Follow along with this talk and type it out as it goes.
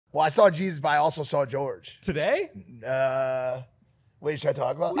Well, I saw Jesus, but I also saw George. Today? Wait, should I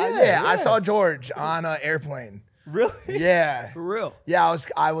talk about? Yeah, I saw George on an airplane. Really? Yeah. For real? Yeah,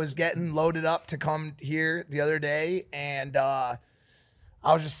 I was getting loaded up to come here the other day, and I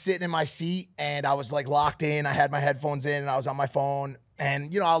was just sitting in my seat, and I was like locked in. I had my headphones in, and I was on my phone.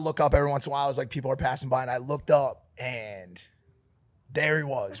 And, you know, I'll look up every once in a while. I was like, people are passing by, and I looked up, and there he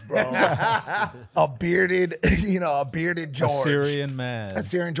was, bro. a bearded George. Assyrian man.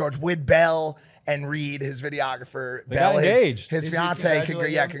 Assyrian George with Bell and Reed, his videographer. They Bell, got engaged. His fiance.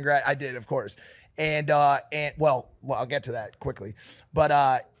 Congrats. I did, of course. And well, I'll get to that quickly.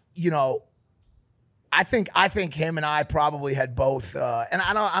 But, you know, I think him and I probably had both, and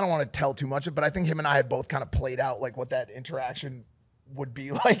I don't want to tell too much, but I think him and I had both kind of played out like what that interaction would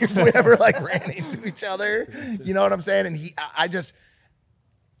be like if we ever like ran into each other. You know what I'm saying? And I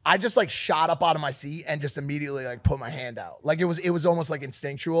just like shot up out of my seat and just immediately like put my hand out. Like it was almost like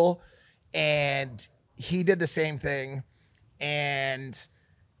instinctual. And he did the same thing. And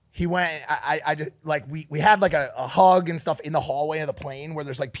he went, I just like, we had like a hug and stuff in the hallway of the plane where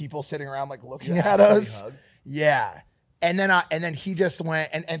there's like people sitting around like looking at us. Yeah. And then he just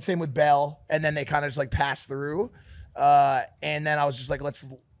went, and same with Bell. And then they kind of just like passed through. And then I was just like, let's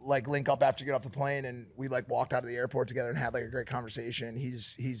like link up after you get off the plane. And we like walked out of the airport together and had like a great conversation.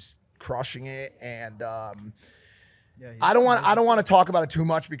 He's crushing it. And, yeah, I don't want to talk about it too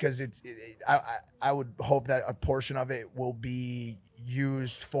much because I would hope that a portion of it will be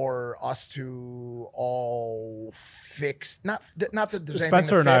used for us to all fix. Not that there's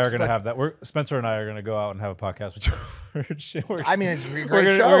Spencer and I are going to have that. Spencer and I are going to go out and have a podcast with George. I mean, it's a great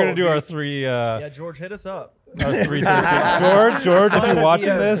show. We're going to do our three. Yeah, George, hit us up. George, if you're watching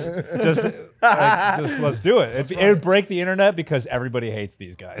this, just let's do it. It would break the internet because everybody hates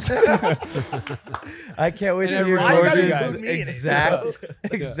these guys. I can't wait to hear George's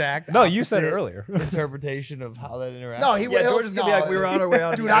exact. No, you said it earlier. Interpretation of how that interacts. No, George is gonna be like, we were on our way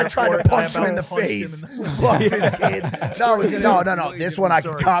out. Dude, I tried to punch him in the face. Fuck this kid. No. This one I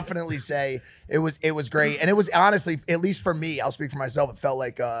can confidently say it was great, and it was honestly, at least for me, I'll speak for myself. It felt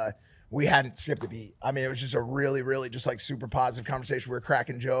like we hadn't skipped a beat. I mean, it was just a really, really just like super positive conversation. We were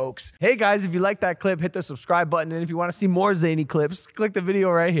cracking jokes. Hey guys, if you like that clip, hit the subscribe button. And if you want to see more zany clips, click the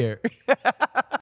video right here.